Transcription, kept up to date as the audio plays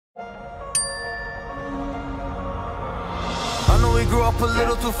know we grew up a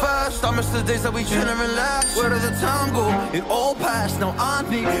little too fast. I miss the days that we chill and relax. Where did the time go? It all passed, now I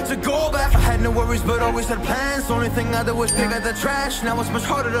need to go back. I had no worries but always had plans. Only thing I did was pick at the trash. Now it's much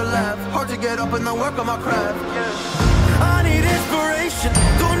harder to laugh, hard to get up and then work on my craft. I need inspiration,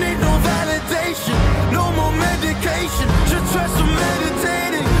 don't need no validation. No more medication, just try some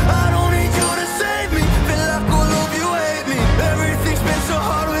meditating. I don't need you to save me, feel like all of you hate me. Everything's been so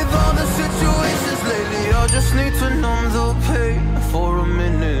hard with all the situations lately. I just need to numb the pain for a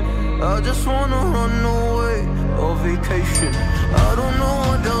minute. I just wanna run away on vacation. I don't know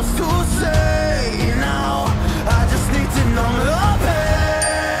what else to say now. I just need to numb the pain.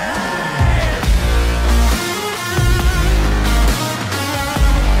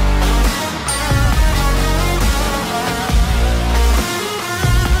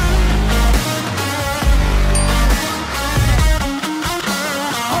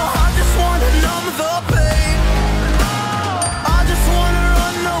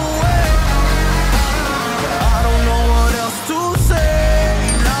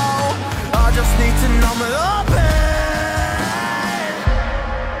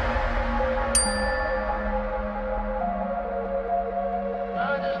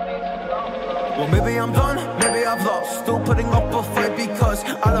 Well, maybe I'm done, maybe I've lost. Still putting up a fight because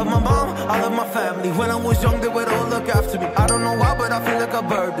I love my mom, I love my family. When I was young, they would all look after me. I don't know why, but I feel like a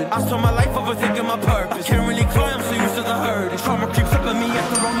burden. I spend my life overthinking my purpose. Can't really cry, I'm so used to the hurt. Trauma keeps flipping me at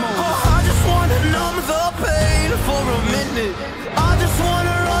the wrong moment. Oh, I just wanna numb the pain for a minute. I just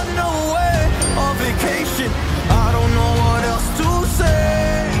wanna run away on vacation. I don't know what else to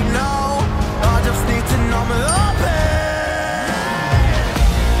say now. I just need to numb the pain.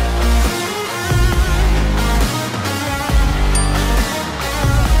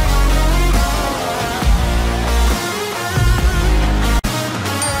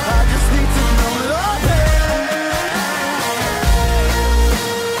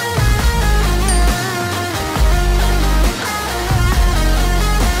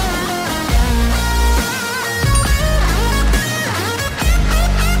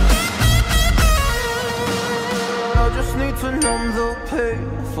 To numb the pain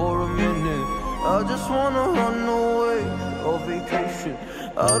for a minute. I just wanna run away on vacation.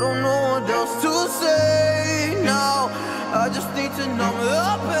 I don't know what else to say now. I just need to numb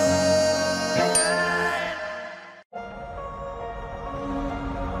the pain.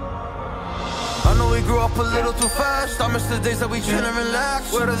 I know we grew up a little too fast. I miss the days that we chill and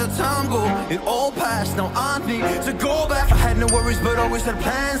relax. Where did the time go? It all passed, now I need to go back. I had no worries but always had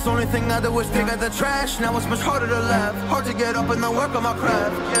plans. Only thing I did was pick at the trash. Now it's much harder to laugh, hard to get up and then work on my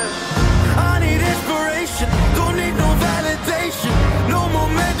craft. I need inspiration, don't need no validation. No more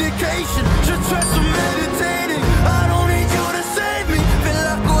medication, just try some meditating. I don't need you to save me, feel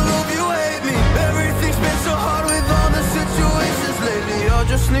like all of you hate me. Everything's been so hard with all the situations lately. I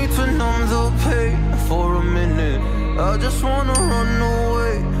just need to numb the pain for a minute. I just wanna run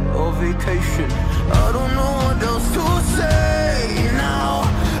away on vacation. I don't know what else to say now.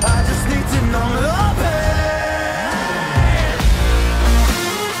 I just need to numb the pain.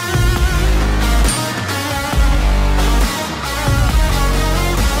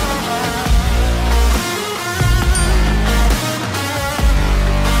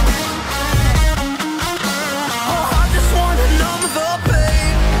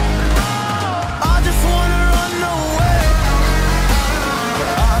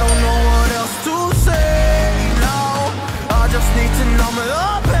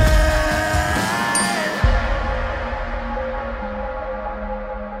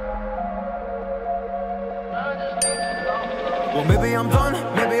 Well, maybe I'm done,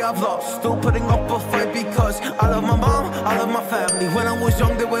 maybe I've lost. Still putting up a fight because I love my mom, I love my family. When I was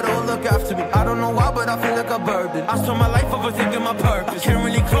young, they would all look after me. I don't know why, but I feel like a burden. I spend my life overthinking my purpose. Can't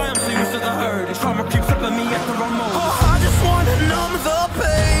really cry, I'm so used to the hurt. Trauma keeps flipping me at the wrong moment. Oh, I just wanna numb the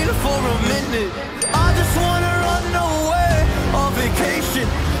pain for a minute. I just wanna run away on vacation.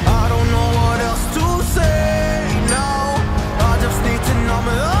 I don't know what else to say now. I just need to numb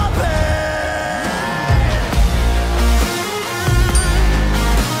the pain.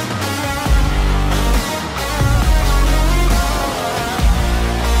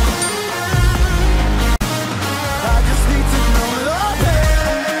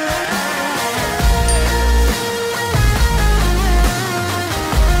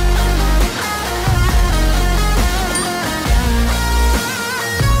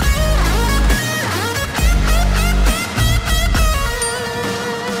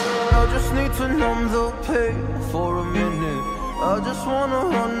 To numb the pain for a minute. I just wanna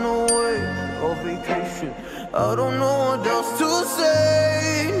run away on vacation. I don't know what else to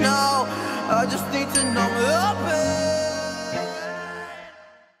say now. I just need to numb the pain.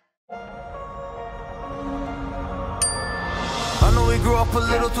 grew up a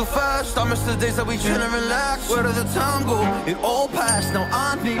little too fast. I miss the days that we chill and relax. Where did the time go? It all passed. Now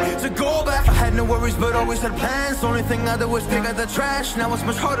I need to go back. I had no worries, but always had plans. Only thing I did was dig out the trash. Now it's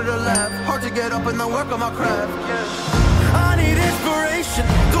much harder to laugh. Hard to get up and then work on my craft. Yeah. I need inspiration.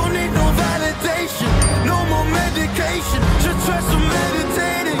 Don't need no validation. No more medication. Just try some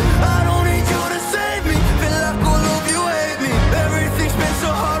meditating. I don't need you to save me. Feel like all of you hate me. Everything's been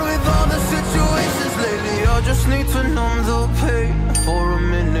so hard with all the situations lately. I just need to numb the pain for a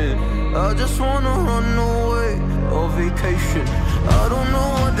minute. I just wanna run away on vacation. I don't know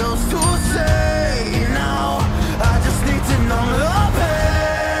what else to say now. I just need to numb the pain.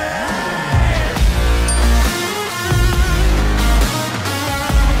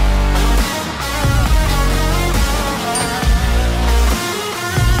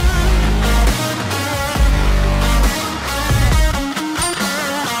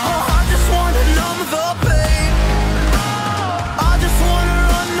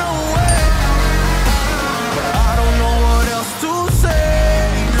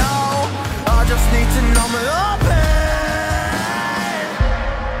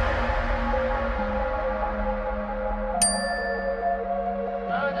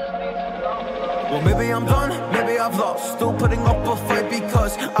 Well, maybe I'm done, maybe I've lost. Still putting up a fight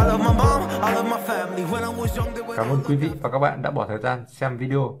because I love my mom, I love my family. When I was young, they were... Cảm ơn quý vị và các bạn đã bỏ thời gian xem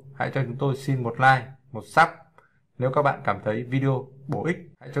video. Hãy cho chúng tôi xin một like, một sub. Nếu các bạn cảm thấy video bổ ích,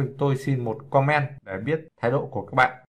 hãy cho chúng tôi xin một comment để biết thái độ của các bạn.